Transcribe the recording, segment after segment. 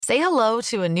Say hello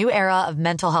to a new era of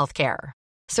mental health care.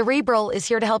 Cerebral is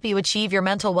here to help you achieve your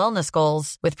mental wellness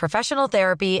goals with professional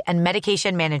therapy and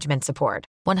medication management support.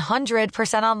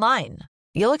 100% online.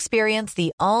 You'll experience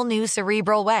the all-new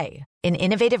Cerebral Way, an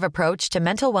innovative approach to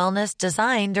mental wellness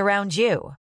designed around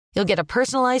you. You'll get a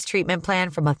personalized treatment plan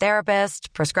from a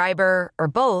therapist, prescriber, or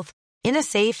both in a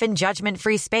safe and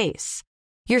judgment-free space.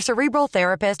 Your Cerebral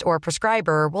therapist or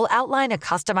prescriber will outline a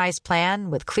customized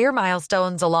plan with clear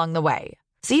milestones along the way,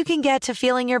 so you can get to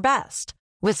feeling your best.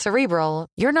 With Cerebral,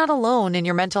 you're not alone in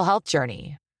your mental health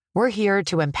journey. We're here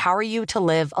to empower you to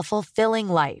live a fulfilling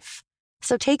life.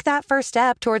 So take that first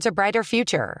step towards a brighter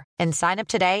future and sign up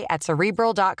today at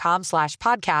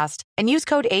Cerebral.com/podcast and use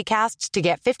code ACAST to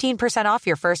get 15% off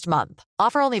your first month.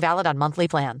 Offer only valid on monthly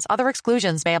plans. Other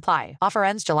exclusions may apply. Offer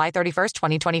ends July 31st,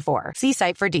 2024. See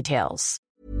site for details.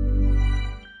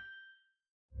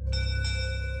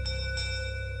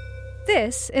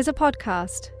 This is a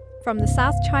podcast from the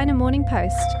South China Morning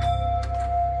Post.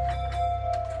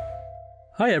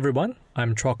 Hi everyone,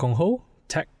 I'm Chua Kong Ho,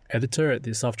 tech editor at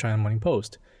the South China Morning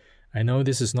Post. I know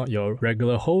this is not your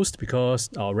regular host because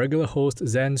our regular host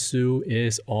Zen Su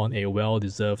is on a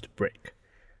well-deserved break.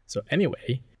 So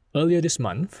anyway, earlier this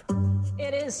month...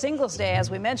 It is Singles Day,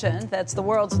 as we mentioned. That's the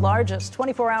world's largest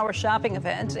 24-hour shopping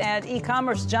event. And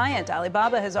e-commerce giant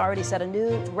Alibaba has already set a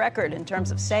new record in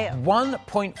terms of sales.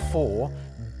 1.4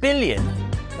 billion,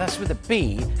 that's with a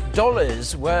B,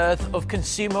 dollars worth of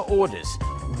consumer orders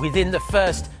within the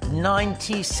first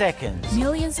 90 seconds.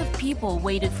 Millions of people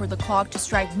waited for the clock to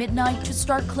strike midnight to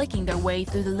start clicking their way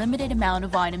through the limited amount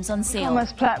of items on sale.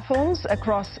 E-commerce platforms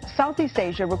across Southeast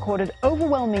Asia recorded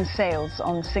overwhelming sales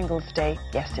on Singles Day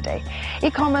yesterday.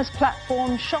 E-commerce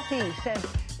platform Shopee said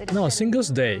that... Now, Singles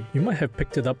Day, you might have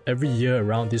picked it up every year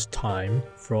around this time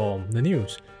from the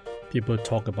news. People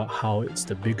talk about how it's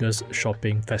the biggest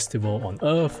shopping festival on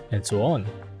earth and so on.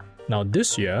 Now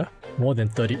this year, more than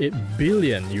 $38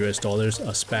 billion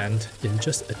are spent in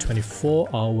just a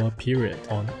 24-hour period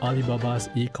on Alibaba's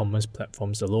e-commerce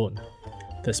platforms alone.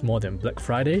 That's more than Black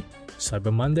Friday,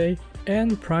 Cyber Monday,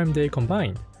 and Prime Day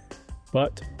combined.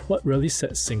 But what really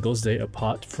sets Singles Day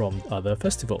apart from other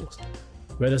festivals?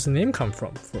 Where does the name come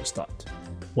from, for a start?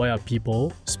 Why are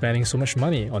people spending so much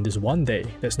money on this one day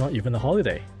that's not even a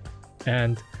holiday?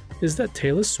 And is that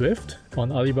Taylor Swift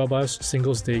on Alibaba's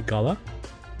Singles Day Gala?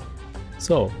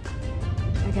 So,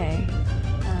 okay,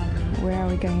 where are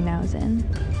we going now, Zen?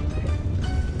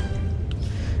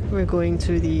 We're going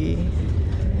to the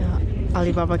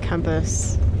Alibaba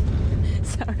campus.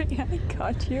 Sorry, I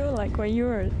caught you like when you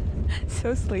were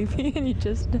so sleepy and you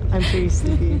just... I'm pretty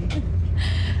sleepy.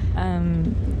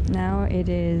 Now it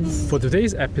is... For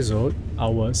today's episode,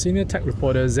 our senior tech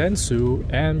reporter Zen Su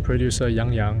and producer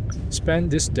Yang Yang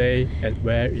spent this day at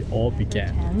where it all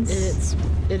began.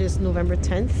 It is November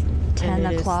 10th. 10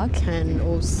 o'clock.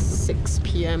 10:06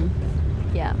 p.m.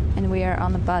 Yeah, and we are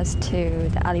on the bus to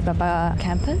the Alibaba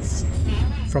campus.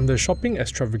 From the shopping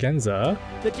extravaganza,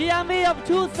 the GMV of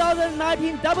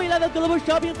 2019 Double 11 Global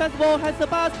Shopping Festival has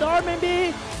surpassed the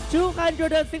RMB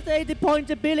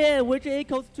 268 billion, which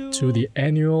equals to the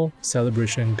annual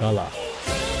celebration gala.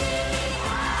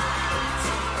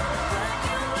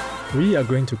 We are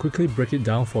going to quickly break it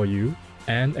down for you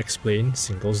and explain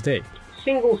Singles Day.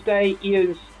 Singles Day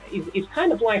is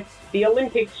kind of like the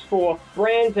Olympics for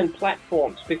brands and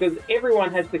platforms because everyone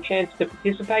has the chance to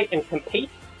participate and compete.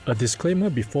 A disclaimer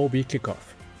before we kick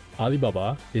off.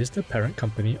 Alibaba is the parent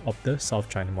company of the South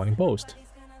China Morning Post.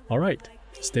 Alright,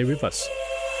 stay with us.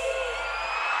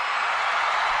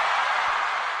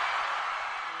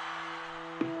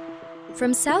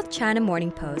 From South China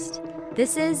Morning Post,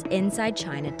 this is Inside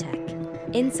China Tech.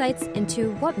 Insights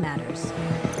into what matters.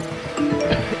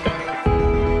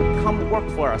 Come work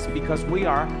for us because we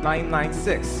are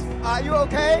 996. Are you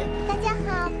okay? 大家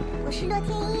好，我是乐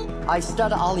天一。 I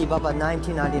started Alibaba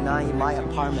 1999 in my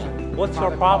apartment. What's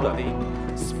your problem?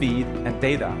 Speed and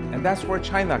data, and that's where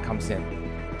China comes in.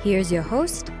 Here's your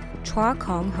host, Chua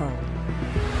Kong Ho.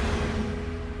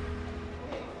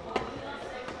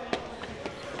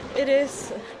 It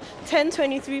is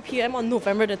 10:23 p.m. on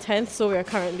November the 10th, so we are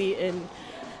currently in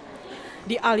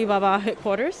the Alibaba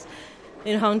headquarters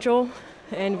in Hangzhou,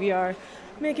 and we are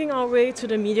making our way to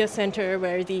the media center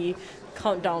where the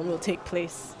countdown will take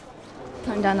place.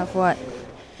 Countdown of what?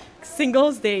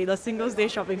 Singles Day, the Singles Day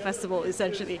shopping festival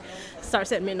essentially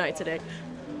starts at midnight today.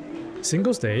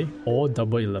 Singles Day, or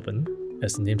Double 11,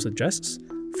 as the name suggests,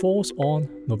 falls on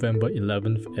November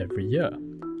 11th every year.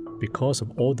 Because of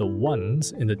all the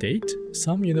ones in the date,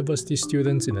 some university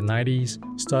students in the 90s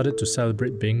started to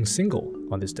celebrate being single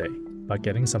on this day by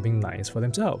getting something nice for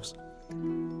themselves.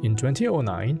 In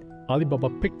 2009, Alibaba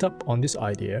picked up on this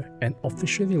idea and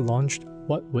officially launched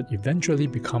what would eventually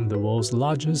become the world's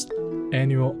largest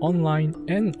annual online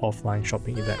and offline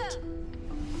shopping event.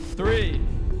 3.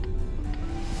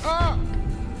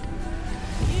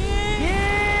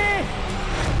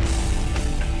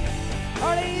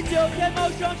 2019天猫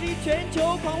双十一全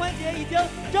球狂欢节已经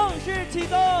正式启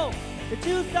动。The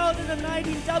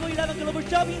 2019 W11 Global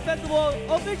Shopping Festival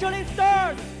officially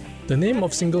starts. The name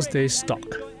of Singles Day stuck,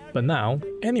 but now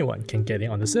anyone can get in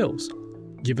on the sales.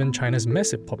 Given China's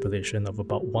massive population of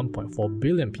about 1.4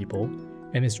 billion people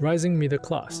and its rising middle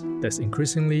class that's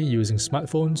increasingly using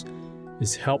smartphones,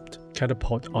 it's helped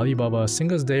catapult Alibaba's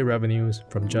Singles Day revenues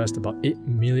from just about $8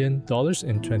 million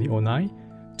in 2009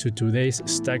 to today's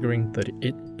staggering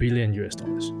 $38 billion.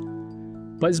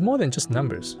 But it's more than just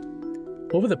numbers.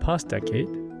 Over the past decade,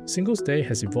 Singles Day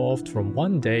has evolved from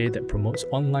one day that promotes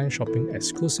online shopping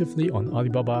exclusively on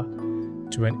Alibaba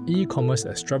to an e-commerce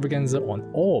extravaganza on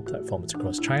all platforms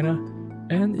across China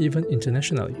and even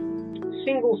internationally.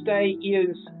 Singles Day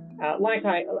is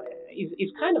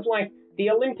kind of like the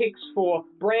Olympics for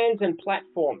brands and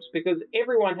platforms because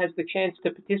everyone has the chance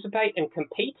to participate and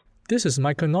compete. This is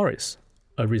Michael Norris,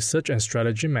 a research and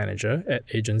strategy manager at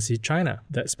Agency China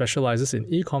that specializes in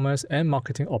e-commerce and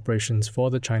marketing operations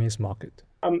for the Chinese market.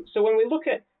 So when we look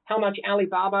at how much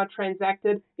Alibaba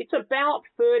transacted, it's about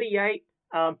 $38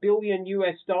 billion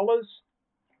US.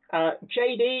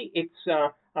 JD, it's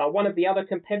one of the other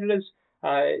competitors,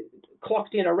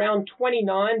 clocked in around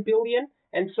 29 billion,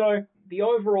 and so the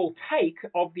overall take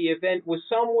of the event was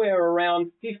somewhere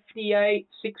around 58,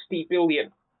 60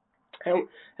 billion. And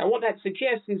what that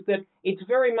suggests is that it's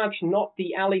very much not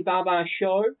the Alibaba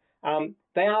show.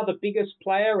 They are the biggest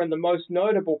player and the most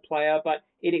notable player, but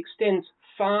it extends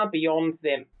far beyond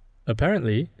them.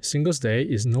 Apparently, Singles Day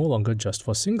is no longer just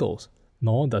for singles,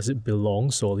 nor does it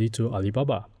belong solely to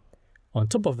Alibaba. On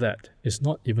top of that, it's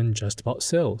not even just about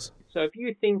sales. So if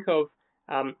you think of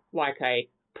like a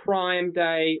Prime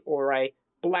Day or a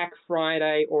Black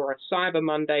Friday or a Cyber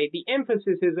Monday, the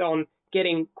emphasis is on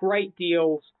getting great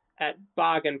deals at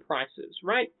bargain prices,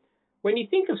 right? When you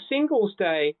think of Singles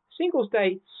Day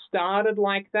started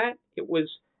like that. It was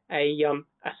a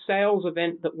sales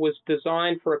event that was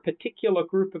designed for a particular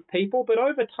group of people, but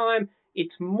over time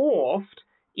it's morphed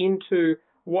into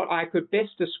what I could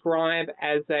best describe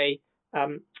as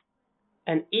an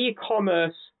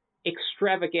e-commerce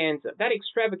extravaganza. That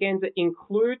extravaganza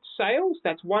includes sales,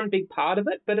 that's one big part of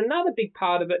it, but another big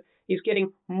part of it is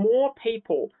getting more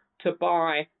people to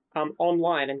buy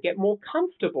online and get more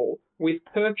comfortable with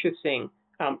purchasing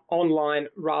online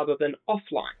rather than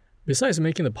offline. Besides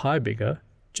making the pie bigger,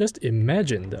 just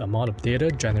imagine the amount of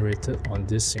data generated on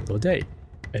this single day.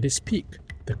 At its peak,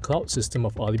 the cloud system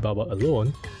of Alibaba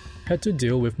alone had to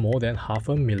deal with more than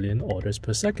 500,000 orders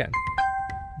per second.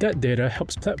 That data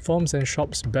helps platforms and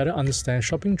shops better understand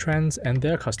shopping trends and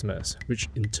their customers, which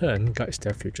in turn guides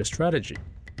their future strategy.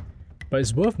 But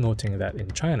it's worth noting that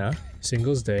in China,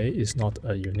 Singles Day is not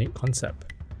a unique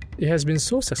concept. It has been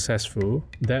so successful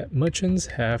that merchants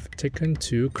have taken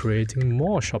to creating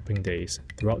more shopping days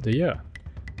throughout the year.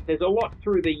 There's a lot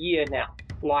through the year now,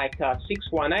 like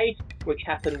 618, which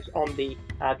happens on the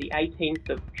 18th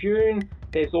of June.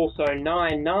 There's also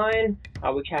 9/9,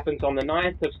 which happens on the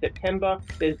 9th of September.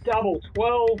 There's Double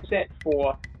 12 set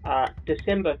for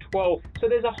December 12th. So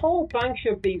there's a whole bunch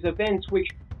of these events which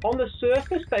on the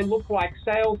surface they look like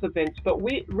sales events, but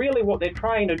really what they're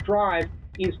trying to drive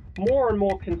is more and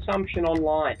more consumption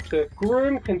online to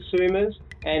groom consumers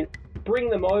and bring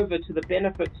them over to the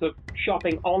benefits of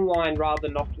shopping online rather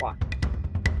than offline.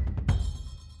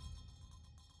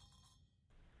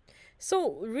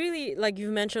 So really, like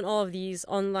you've mentioned all of these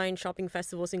online shopping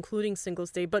festivals, including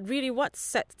Singles Day, but really what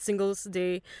sets Singles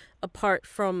Day apart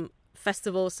from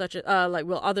festivals such as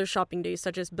other shopping days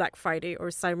such as Black Friday or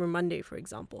Cyber Monday, for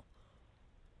example?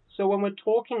 So when we're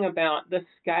talking about the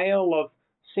scale of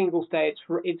Singles Day,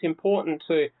 it's important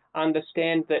to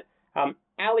understand that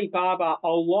Alibaba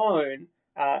alone,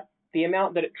 the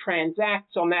amount that it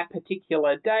transacts on that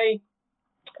particular day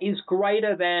is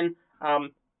greater than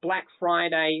Black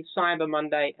Friday, Cyber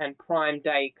Monday, and Prime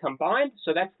Day combined.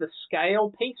 So that's the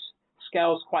scale piece.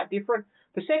 Scale is quite different.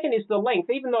 The second is the length.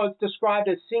 Even though it's described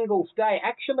as Singles Day,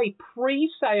 actually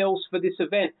pre-sales for this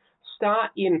event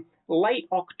start in late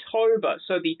October.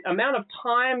 So the amount of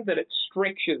time that it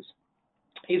stretches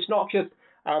is not just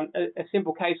a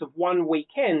simple case of one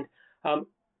weekend.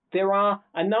 There are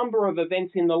a number of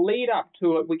events in the lead up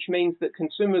to it, which means that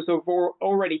consumers have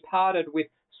already parted with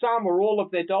some or all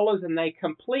of their dollars and they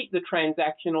complete the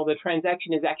transaction, or the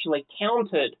transaction is actually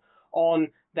counted on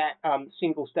that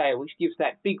Singles Day, which gives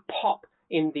that big pop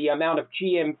in the amount of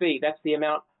GMV. That's the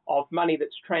amount of money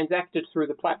that's transacted through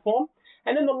the platform.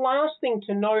 And then the last thing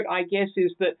to note, I guess,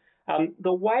 is that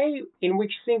the way in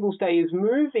which Singles Day is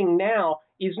moving now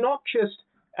is not just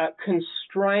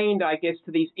constrained, I guess,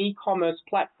 to these e-commerce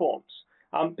platforms.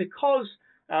 Because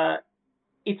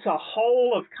it's a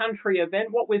whole of country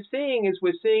event, what we're seeing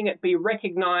it be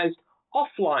recognized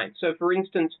offline. So, for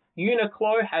instance,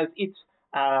 Uniqlo has its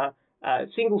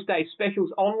Singles Day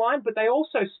specials online, but they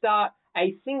also start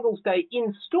a Singles Day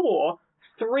in store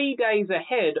 3 days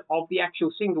ahead of the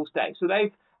actual Singles Day. So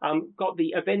they've got the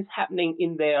events happening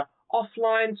in their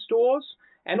offline stores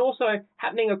and also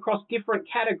happening across different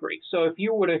categories. So if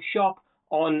you were to shop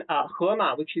on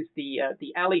Hema, which is the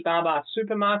Alibaba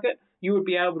supermarket, you would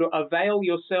be able to avail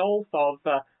yourself of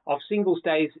Singles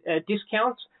Day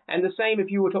discounts. And the same if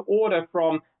you were to order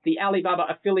from the Alibaba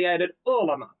affiliated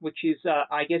Ele.me, which is,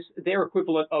 I guess, their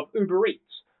equivalent of Uber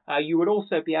Eats. You would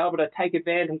also be able to take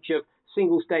advantage of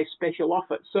Singles Day special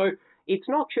offers. So it's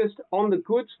not just on the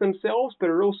goods themselves, but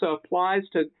it also applies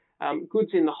to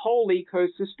goods in the whole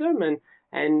ecosystem,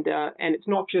 and it's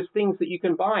not just things that you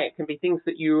can buy. It can be things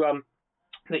that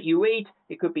you eat.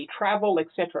 It could be travel,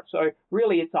 etc. So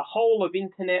really, it's a whole of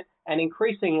internet and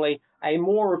increasingly a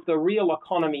more of the real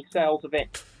economy sales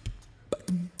event.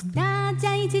 大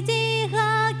家一起集合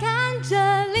看这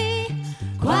里，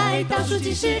快倒数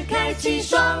计时开启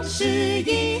双十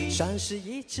一。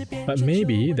 But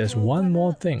maybe there's one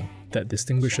more thing that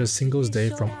distinguishes Singles Day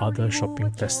from other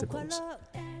shopping festivals,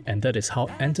 and that is how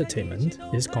entertainment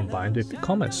is combined with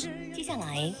e-commerce. 接下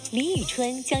来，李宇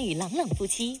春将与朗朗夫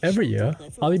妻 Every year,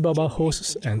 Alibaba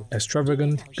hosts an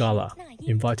extravagant gala,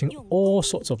 inviting all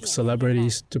sorts of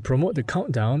celebrities to promote the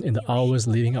countdown in the hours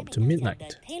leading up to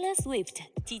midnight. Taylor Swift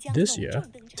This year,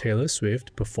 Taylor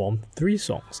Swift performed 3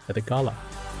 songs at the gala.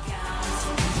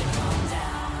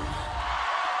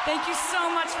 Thank you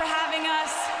so much for having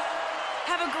us.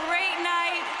 Have a great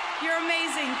night. You're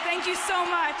amazing. Thank you so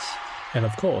much. And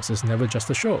of course, it's never just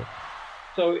a show.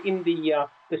 So in the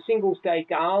Singles Day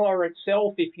Gala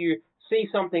itself, if you see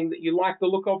something that you like the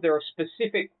look of, there are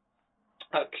specific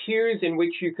queues in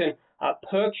which you can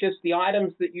purchase the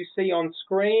items that you see on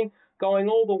screen, going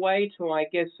all the way to, I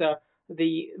guess,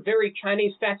 the very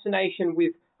Chinese fascination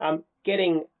with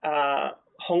getting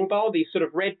hongbao, these sort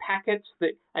of red packets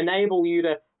that enable you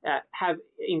to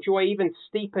enjoy even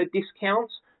steeper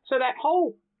discounts. So that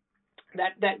whole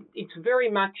that it's very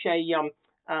much a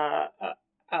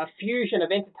fusion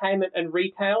of entertainment and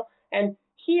retail. And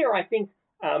here, I think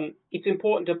it's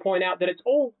important to point out that it's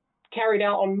all carried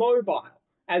out on mobile,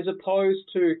 as opposed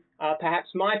to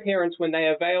perhaps my parents when they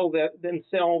avail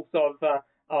themselves of a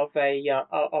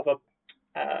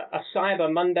Cyber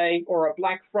Monday or a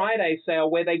Black Friday sale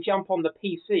where they jump on the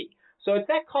PC. So it's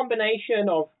that combination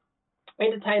of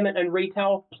entertainment and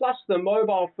retail plus the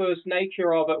mobile-first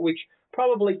nature of it, which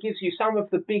probably gives you some of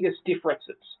the biggest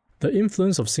differences. The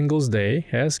influence of Singles Day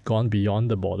has gone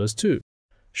beyond the borders too.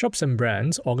 Shops and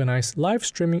brands organize live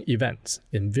streaming events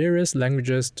in various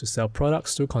languages to sell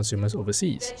products to consumers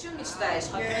overseas.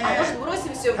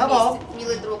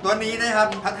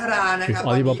 With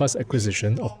Alibaba's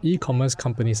acquisition of e-commerce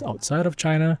companies outside of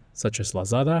China, such as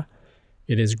Lazada,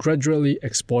 it is gradually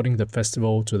exporting the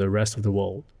festival to the rest of the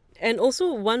world. And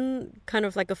also one kind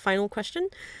of like a final question.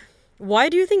 Why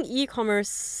do you think e-commerce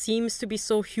seems to be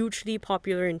so hugely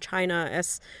popular in China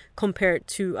as compared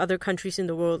to other countries in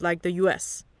the world like the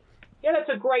US? Yeah,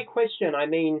 that's a great question. I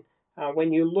mean,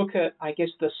 when you look at, I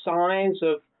guess, the size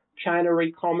of China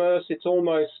e-commerce, it's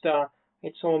almost a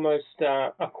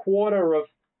quarter of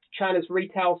China's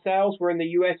retail sales, where in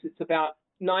the US it's about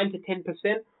 9 to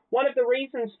 10%. One of the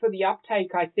reasons for the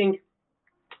uptake, I think,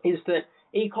 is that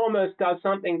e-commerce does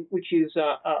something which is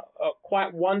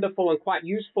quite wonderful and quite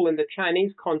useful in the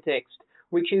Chinese context,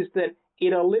 which is that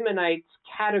it eliminates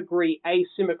category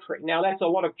asymmetry. Now, that's a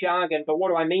lot of jargon, but what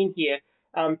do I mean here?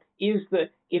 Is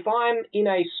that if I'm in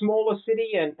a smaller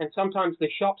city and sometimes the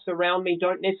shops around me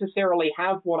don't necessarily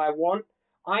have what I want,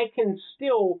 I can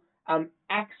still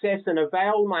access and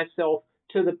avail myself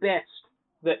to the best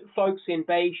that folks in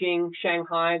Beijing,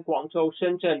 Shanghai, Guangzhou,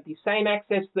 Shenzhen, the same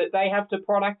access that they have to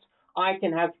products, I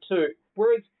can have too.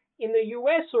 Whereas in the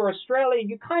US or Australia,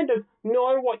 you kind of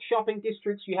know what shopping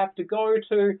districts you have to go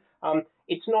to.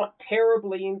 It's not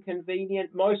terribly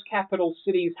inconvenient. Most capital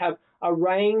cities have a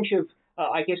range of,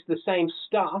 I guess, the same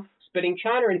stuff. But in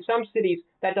China, in some cities,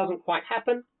 that doesn't quite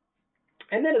happen.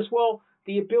 And then as well,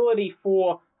 the ability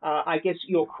for, I guess,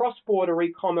 your cross-border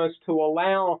e-commerce to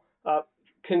allow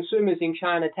consumers in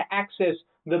China to access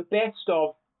the best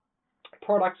of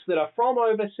products that are from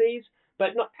overseas,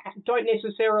 but don't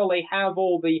necessarily have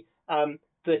all the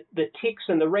ticks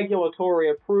and the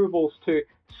regulatory approvals to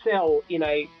sell in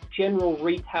a general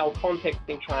retail context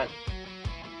in China.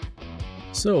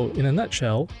 So, in a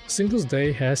nutshell, Singles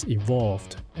Day has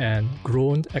evolved and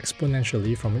grown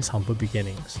exponentially from its humble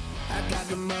beginnings.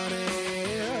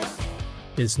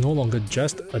 It's no longer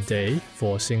just a day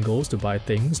for singles to buy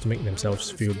things to make themselves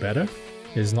feel better.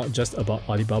 It's not just about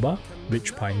Alibaba,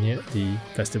 which pioneered the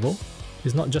festival.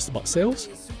 It's not just about sales.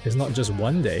 It's not just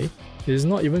one day. It's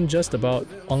not even just about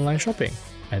online shopping.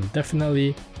 And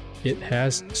definitely, it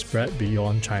has spread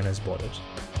beyond China's borders.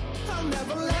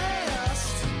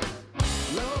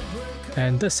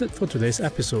 And that's it for today's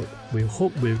episode. We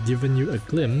hope we've given you a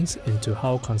glimpse into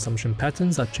how consumption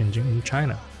patterns are changing in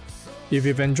China. If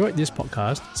you've enjoyed this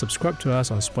podcast, subscribe to us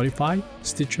on Spotify,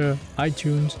 Stitcher,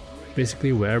 iTunes,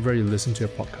 basically wherever you listen to your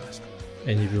podcast.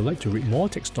 And if you'd like to read more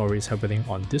tech stories happening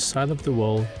on this side of the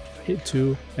world, head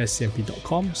to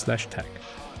scmp.com/tech.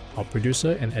 Our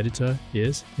producer and editor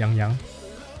is Yang Yang.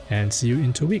 And see you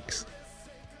in 2 weeks.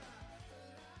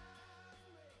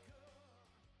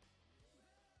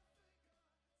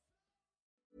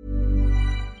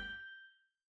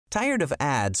 Tired of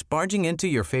ads barging into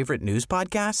your favorite news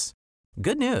podcasts?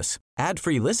 Good news.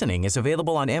 Ad-free listening is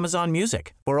available on Amazon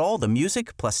Music for all the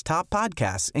music plus top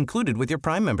podcasts included with your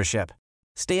Prime membership.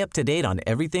 Stay up to date on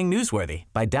everything newsworthy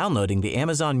by downloading the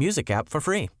Amazon Music app for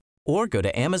free or go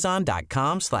to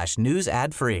amazon.com/news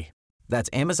ad free. That's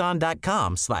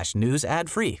amazon.com/news ad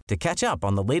free to catch up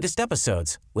on the latest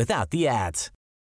episodes without the ads.